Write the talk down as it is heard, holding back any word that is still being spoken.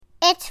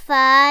It's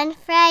Fun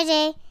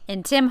Friday.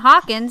 And Tim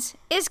Hawkins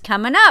is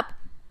coming up.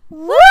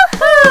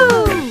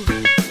 Woohoo!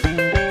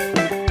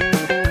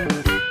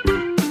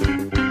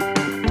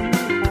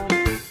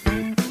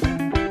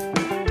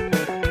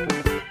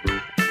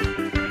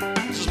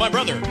 This is my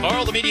brother,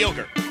 Carl the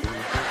Mediocre.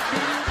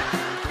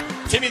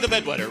 Timmy the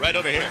Bedwetter, right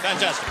over here.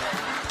 Fantastic.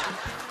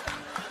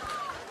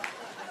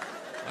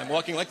 I'm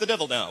walking like the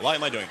devil now. Why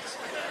am I doing this?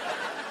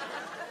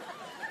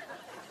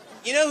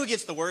 You know who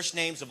gets the worst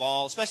names of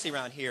all, especially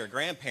around here?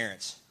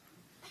 Grandparents.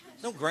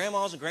 There's no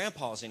grandmas and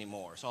grandpas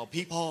anymore. It's all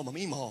peepaw, my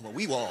meemaw, my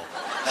weewaw.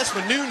 That's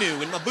my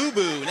noo-noo and my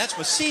boo-boo, and that's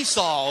my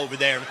seesaw over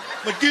there.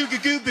 My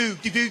goo-goo-goo-boo,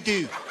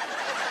 doo-doo-doo.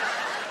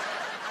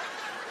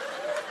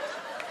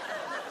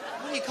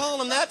 What are you calling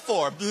them that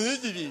for?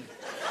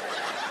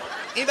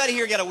 Anybody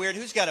here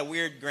who's got a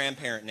weird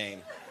grandparent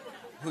name?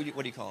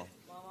 What do you call them?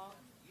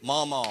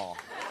 Mama.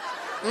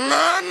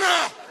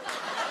 Mama!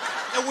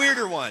 A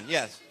weirder one,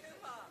 yes.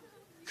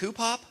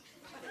 Coopop?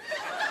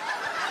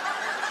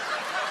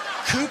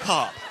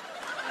 Coopop.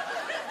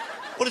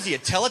 What is he, a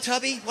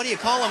Teletubby? What do you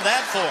call him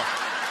that for?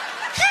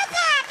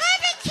 Coopop!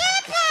 I'm a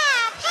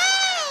Coopop!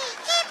 Hey,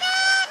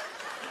 Coopop!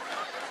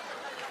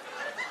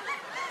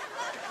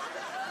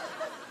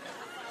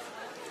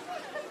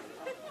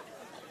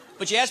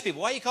 But you ask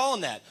people, why do you call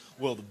him that?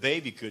 Well, the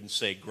baby couldn't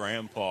say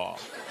grandpa.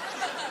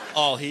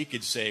 All he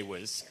could say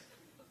was,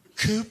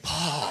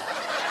 Coopop.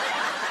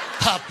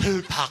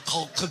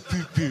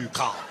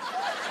 Pa-poo-pa-co-ka-poo-poo-ka.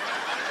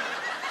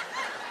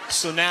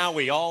 So now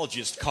we all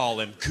just call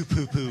him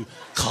Koo-poo-poo,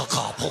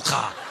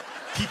 Ka-ka-po-ka,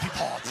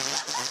 Pee-pee-paw,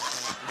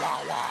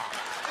 Wah-wah.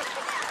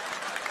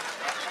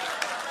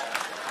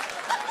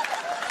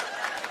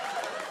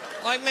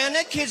 Like, man,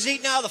 that kid's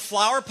eating out of the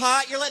flower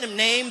pot. You're letting him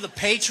name the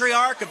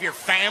patriarch of your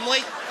family?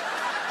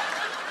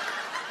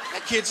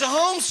 That kid's a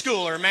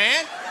homeschooler,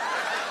 man.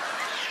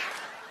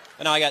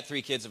 But now I got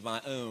 3 kids of my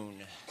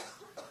own.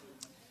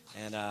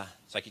 And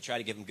it's like you try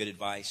to give them good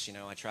advice. You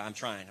know, I'm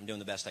trying. I'm doing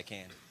the best I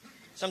can.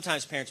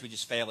 Sometimes parents, we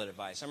just fail at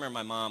advice. I remember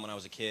my mom when I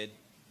was a kid.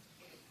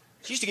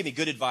 She used to give me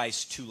good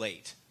advice too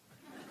late.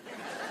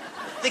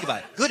 Think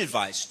about it. Good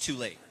advice too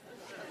late.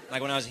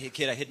 Like when I was a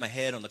kid, I hit my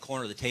head on the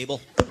corner of the table.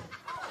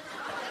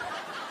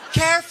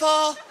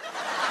 Careful!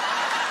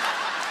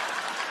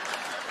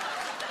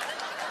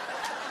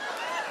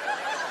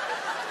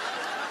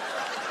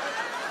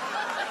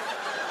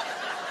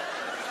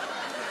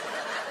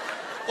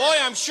 Boy,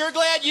 I'm sure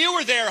glad you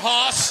were there,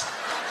 Hoss.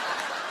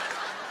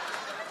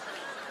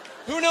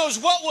 Who knows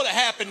what would have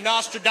happened,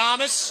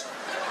 Nostradamus?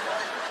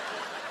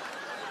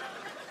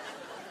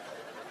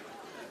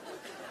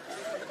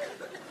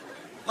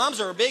 Moms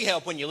are a big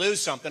help when you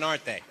lose something,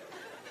 aren't they?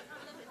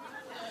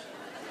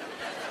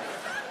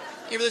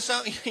 You ever lose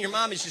something? Your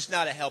mom is just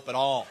not a help at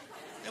all.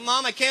 Hey,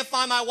 Mom, I can't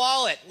find my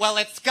wallet. Well,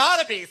 it's got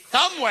to be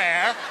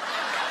somewhere.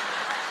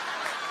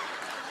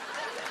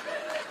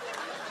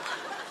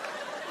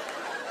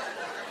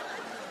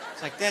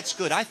 It's like, that's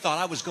good. I thought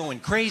I was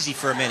going crazy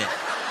for a minute.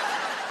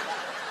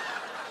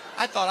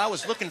 I thought I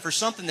was looking for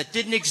something that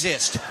didn't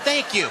exist.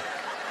 Thank you.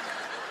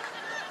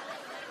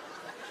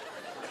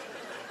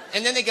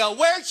 And then they go,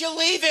 where'd you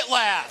leave it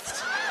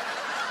last?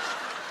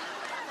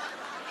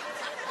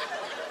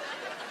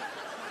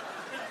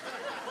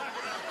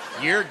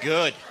 You're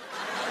good.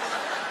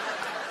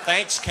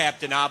 Thanks,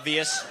 Captain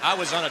Obvious. I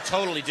was on a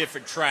totally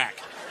different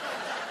track.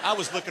 I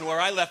was looking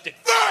where I left it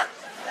first.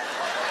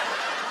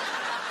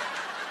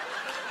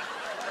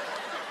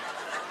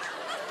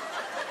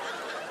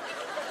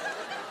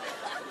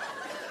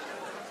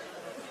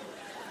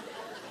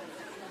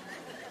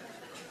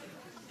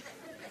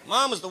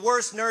 Mom was the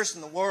worst nurse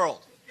in the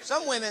world.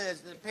 Some women,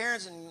 as the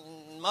parents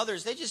and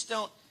mothers, they just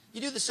don't.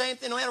 You do the same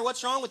thing no matter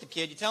what's wrong with the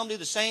kid. You tell them to do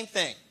the same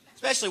thing,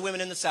 especially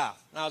women in the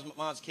South. When I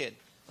was a kid.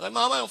 I was like,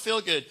 Mom, I don't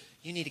feel good.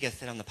 You need to go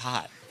sit on the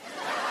pot.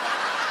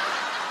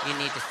 You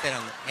need to sit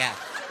on the, yeah.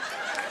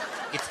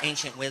 It's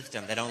ancient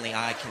wisdom that only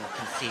I can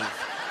conceive.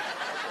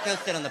 Go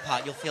sit on the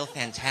pot. You'll feel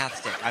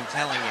fantastic. I'm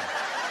telling you.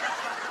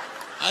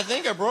 I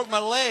think I broke my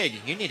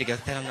leg. You need to go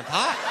sit on the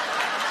pot.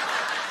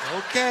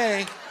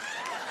 Okay.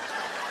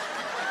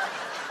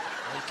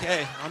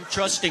 Okay, I'm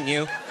trusting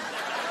you.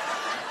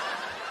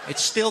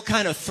 It's still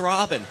kind of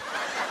throbbing.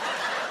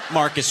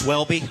 Marcus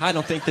Welby, I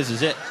don't think this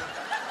is it.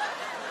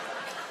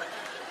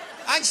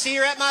 I can see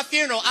her at my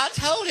funeral. I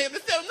told him to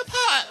throw in the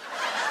pot.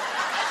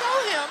 I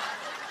told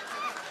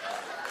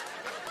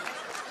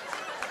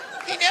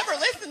him. He never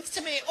listens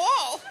to me at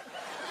all.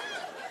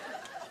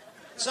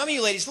 Some of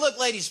you ladies, look,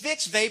 ladies,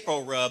 Vicks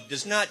Vapor Rub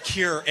does not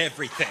cure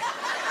everything.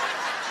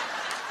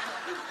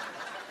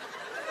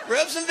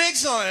 Rub some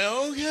Vicks on it,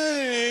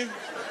 okay.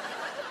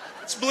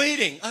 It's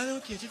bleeding. I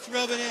don't care, just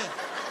rub it in.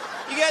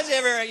 You guys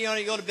ever,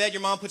 you go to bed,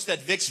 your mom puts that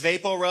Vicks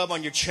Vapor Rub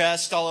on your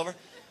chest all over?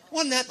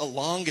 Wasn't that the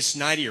longest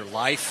night of your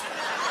life?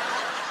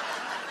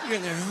 You're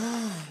in there,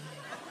 oh.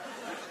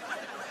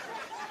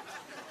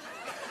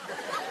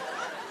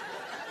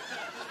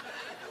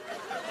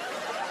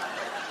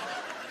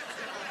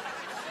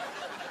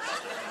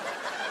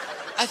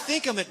 I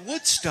think I'm at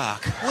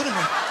Woodstock. What am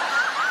I?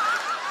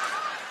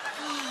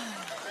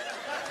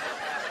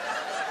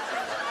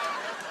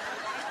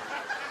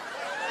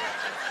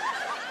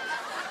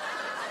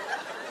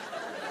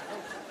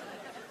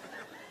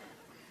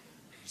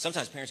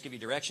 Sometimes parents give you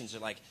directions.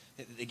 They're like,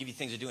 they give you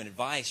things to do and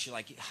advice. You're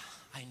like,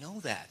 I know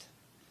that.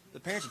 The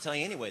parents will tell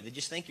you anyway. They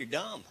just think you're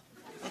dumb.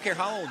 I don't care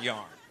how old you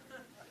are.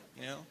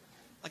 You know?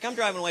 Like I'm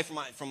driving away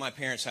from my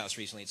parents' house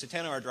recently. It's a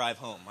 10-hour drive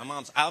home. My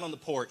mom's out on the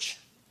porch,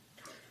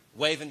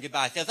 waving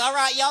goodbye. Says, all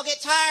right, y'all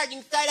get tired. You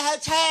can stay at a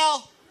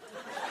hotel.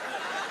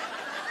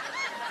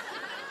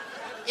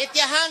 If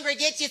you're hungry,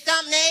 get you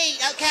something to eat,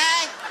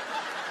 okay?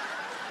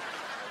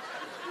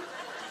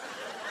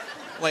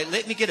 Wait,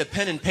 let me get a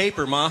pen and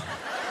paper, Ma.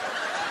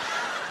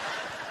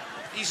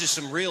 These are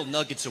some real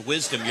nuggets of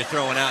wisdom you're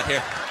throwing out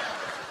here.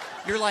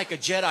 You're like a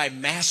Jedi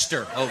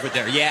master over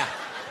there, yeah.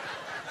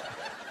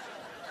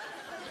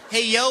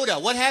 Hey,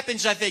 Yoda, what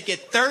happens if they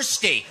get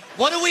thirsty?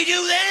 What do we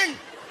do then?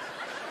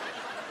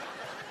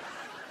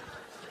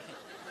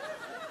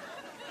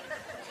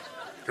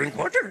 Drink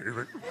water.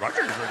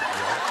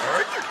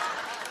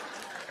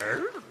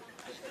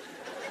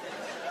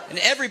 And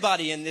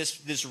everybody in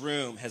this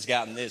room has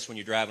gotten this when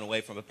you're driving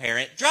away from a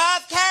parent.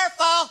 Drive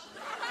careful!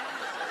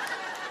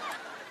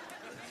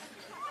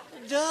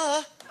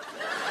 Duh.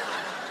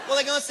 What are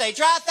they going to say?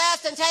 Drive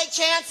fast and take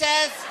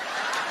chances.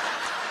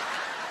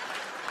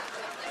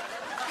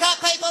 Cut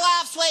people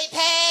off, sweet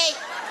pea.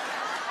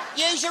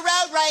 Use your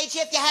road rage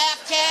if you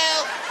have to.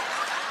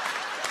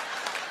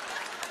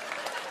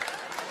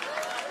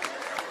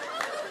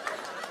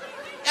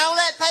 Don't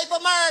let people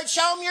merge.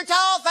 Show them your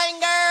tall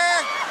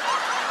finger.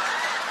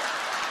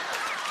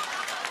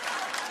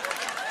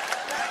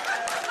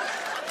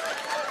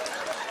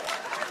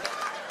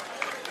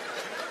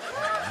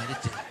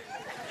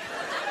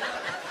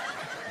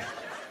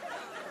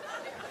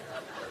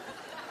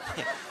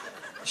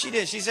 She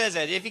did. She says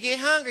that. If you get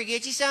hungry,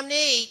 get you something to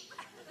eat.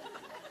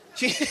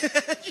 She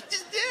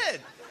just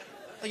did.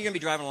 Oh, you're going to be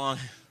driving along.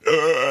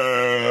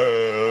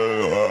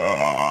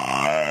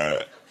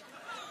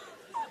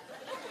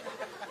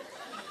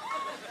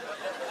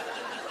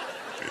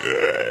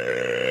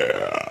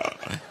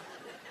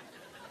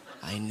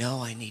 I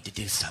know I need to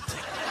do something.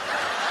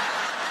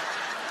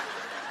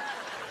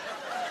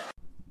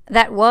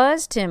 That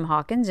was Tim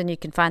Hawkins, and you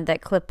can find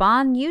that clip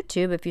on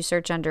YouTube if you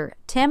search under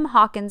Tim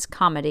Hawkins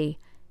Comedy,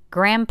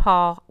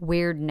 Grandpa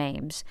Weird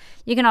Names.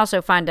 You can also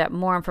find out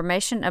more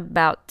information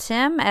about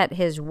Tim at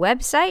his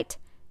website,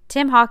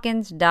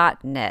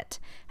 timhawkins.net.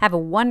 Have a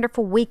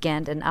wonderful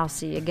weekend, and I'll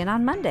see you again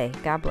on Monday.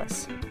 God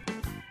bless.